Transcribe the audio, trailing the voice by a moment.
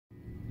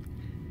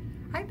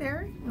Hi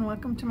there, and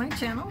welcome to my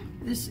channel.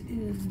 This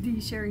is the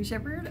Sherry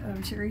Shepherd of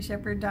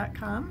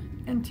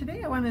SherryShepherd.com, and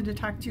today I wanted to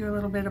talk to you a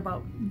little bit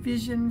about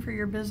vision for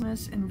your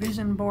business and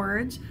vision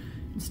boards.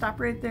 And stop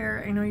right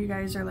there. I know you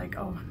guys are like,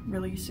 oh,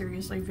 really,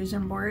 seriously,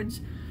 vision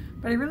boards?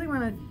 But I really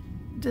want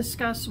to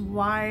discuss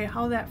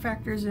how that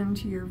factors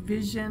into your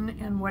vision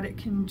and what it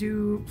can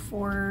do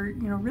for,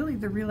 really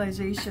the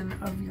realization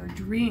of your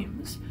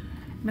dreams.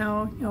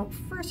 Now,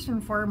 first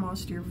and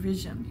foremost, your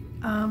vision.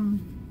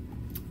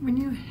 When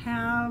you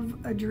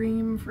have a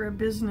dream for a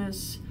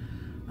business,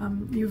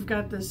 you've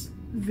got this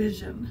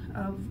vision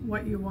of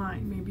what you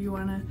want. Maybe you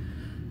want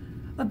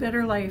a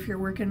better life. You're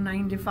working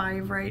 9 to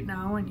 5 right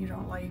now and you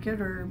don't like it,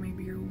 or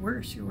maybe you're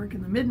worse, you're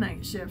working the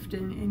midnight shift,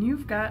 and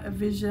you've got a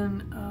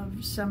vision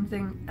of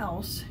something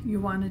else you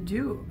want to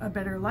do, a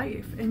better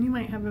life, and you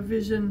might have a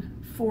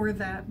vision for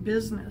that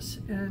business.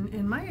 And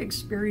in my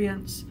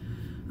experience,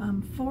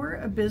 for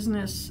a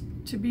business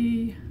to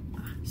be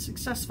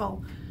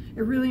successful,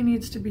 it really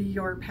needs to be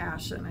your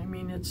passion. I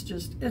mean,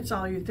 it's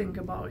all you think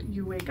about.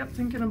 You wake up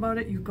thinking about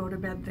it, you go to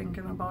bed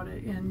thinking about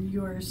it, and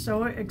you are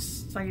so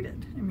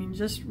excited. I mean,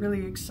 just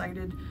really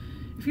excited.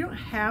 If you don't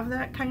have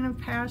that kind of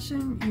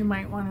passion, you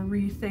might want to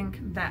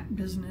rethink that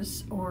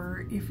business,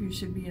 or if you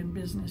should be in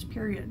business,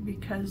 period,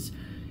 because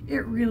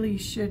it really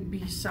should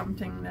be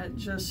something that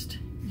just,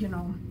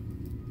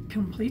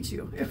 completes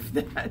you.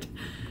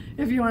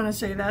 If you want to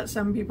say that.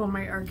 Some people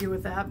might argue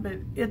with that, but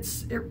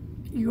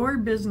your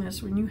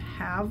business, when you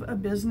have a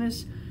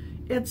business,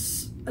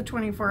 it's a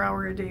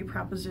 24-hour-a-day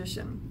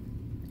proposition.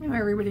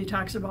 Everybody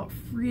talks about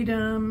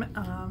freedom,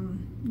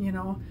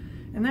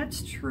 and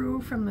that's true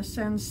from the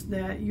sense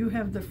that you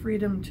have the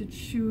freedom to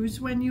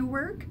choose when you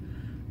work.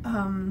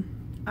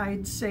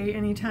 I'd say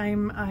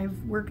anytime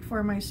I've worked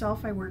for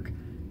myself, I work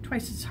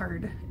twice as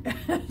hard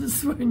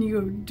as when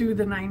you do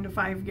the 9 to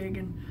 5 gig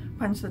and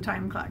punch the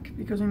time clock.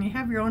 Because when you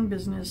have your own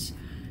business,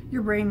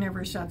 your brain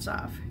never shuts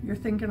off. You're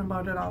thinking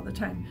about it all the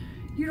time.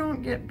 You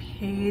don't get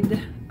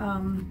paid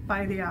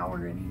by the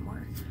hour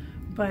anymore,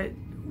 but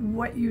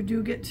what you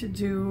do get to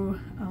do,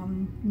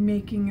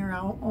 making your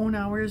own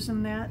hours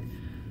in that,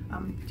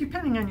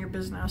 depending on your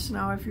business.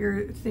 Now, if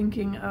you're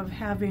thinking of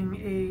having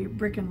a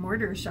brick and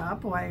mortar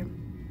shop, why,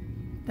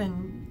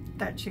 then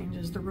that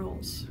changes the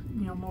rules.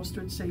 Most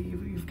would say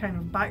you've kind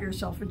of bought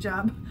yourself a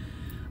job.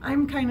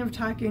 I'm kind of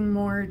talking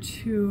more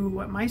to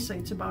what my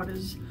site's about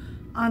is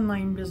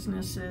online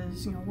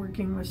businesses,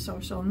 working with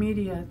social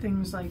media,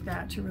 things like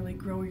that to really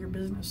grow your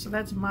business. So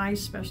that's my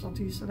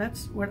specialty. So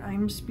that's what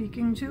I'm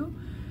speaking to.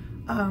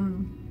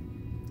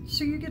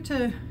 So you get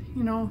to,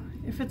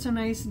 if it's a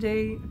nice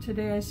day,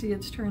 today I see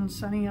it's turned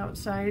sunny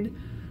outside.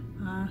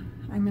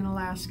 I'm in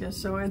Alaska,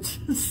 so it's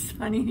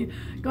sunny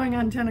going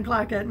on 10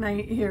 o'clock at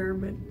night here,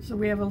 but so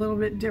we have a little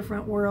bit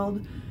different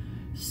world.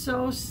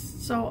 So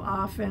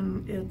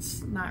often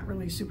it's not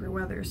really super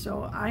weather.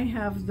 So I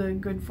have the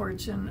good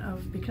fortune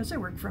of, because I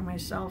work for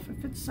myself,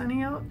 if it's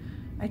sunny out,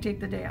 I take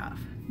the day off.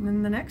 And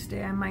then the next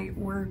day I might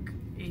work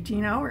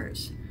 18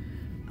 hours.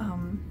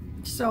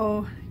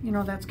 So,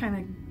 that's kind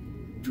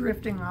of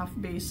drifting off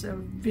base of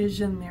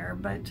vision there.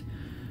 But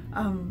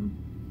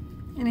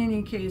in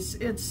any case,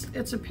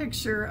 it's a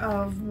picture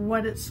of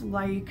what it's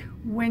like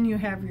when you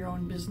have your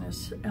own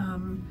business.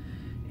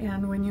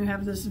 And when you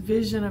have this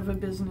vision of a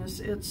business,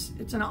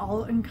 it's an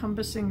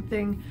all-encompassing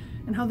thing,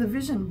 and how the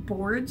vision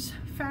boards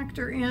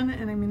factor in.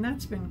 And I mean,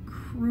 that's been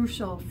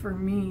crucial for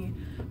me.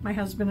 My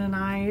husband and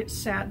I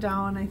sat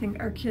down. I think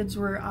our kids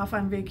were off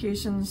on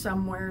vacation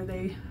somewhere.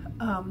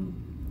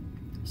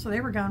 So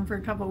they were gone for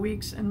a couple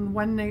weeks, and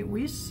one night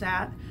we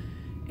sat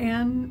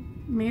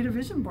and made a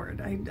vision board.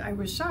 I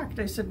was shocked.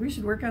 I said, we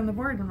should work on the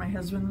board, and my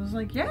husband was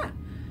like, yeah.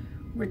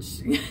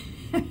 Which,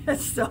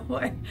 so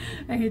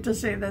I hate to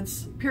say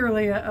that's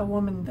purely a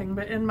woman thing,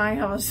 but in my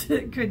house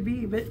it could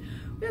be. But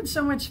we had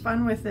so much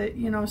fun with it.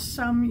 You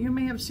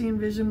may have seen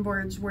vision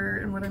boards where,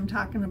 and what I'm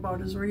talking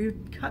about is where you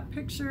cut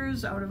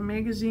pictures out of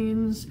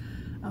magazines,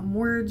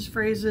 words,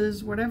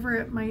 phrases, whatever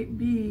it might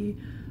be,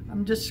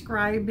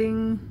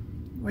 describing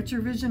what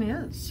your vision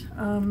is.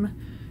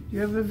 You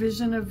have a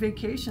vision of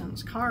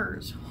vacations,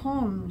 cars,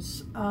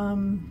 homes,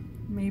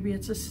 maybe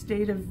it's a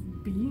state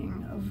of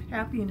being, of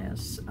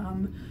happiness.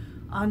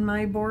 On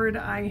my board,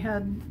 I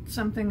had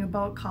something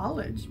about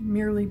college,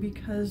 merely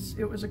because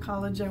it was a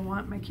college I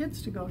want my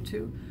kids to go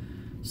to.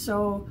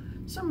 So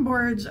some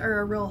boards are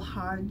a real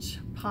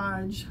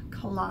hodgepodge,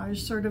 collage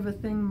sort of a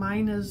thing.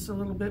 Mine is a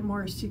little bit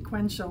more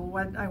sequential,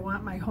 what I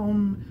want my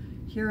home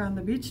here on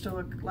the beach to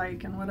look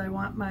like, and what I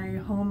want my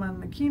home on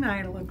the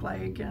Kenai to look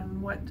like,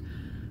 and what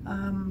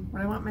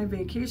I want my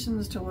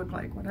vacations to look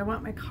like, what I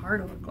want my car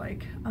to look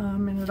like.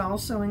 And it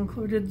also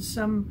included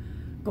some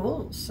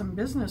goals, some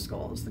business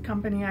goals. The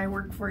company I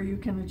work for, you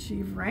can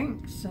achieve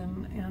ranks,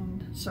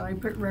 and so I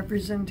put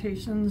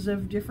representations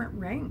of different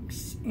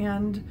ranks.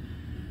 And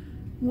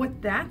what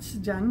that's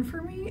done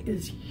for me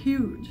is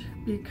huge,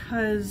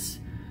 because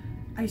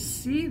I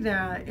see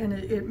that, and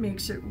it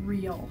makes it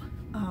real.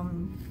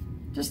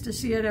 just to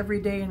see it every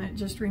day, and it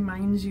just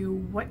reminds you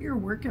what you're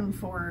working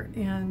for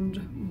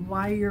and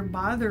why you're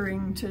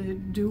bothering to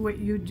do what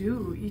you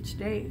do each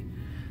day.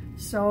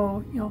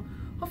 So, you know,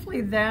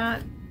 hopefully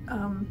that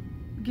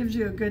gives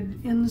you a good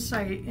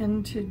insight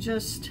into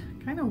just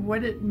kind of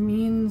what it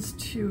means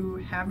to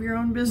have your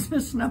own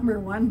business. Number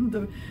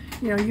one,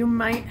 you know, you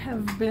might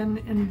have been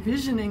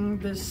envisioning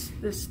this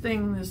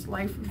thing, this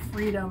life of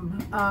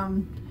freedom.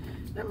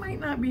 That might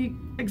not be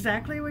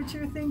exactly what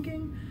you're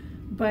thinking,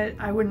 but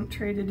I wouldn't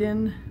trade it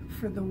in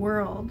for the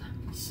world.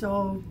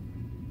 So,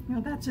 you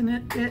know, that's it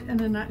in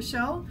a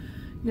nutshell.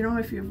 You know,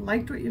 if you've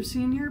liked what you've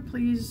seen here,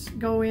 please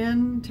go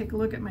in, take a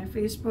look at my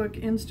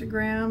Facebook,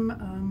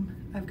 Instagram.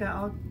 I've got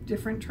all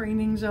different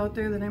trainings out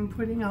there that I'm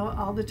putting out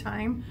all the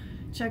time.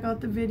 Check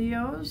out the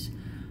videos,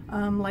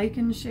 like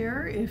and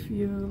share if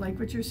you like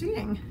what you're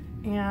seeing.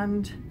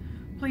 And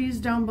please,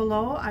 down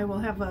below, I will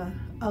have a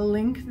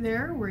link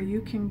there where you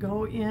can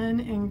go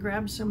in and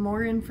grab some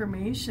more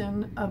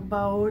information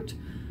about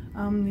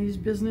these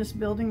business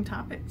building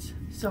topics.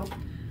 So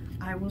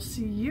I will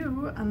see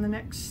you on the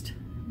next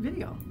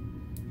video.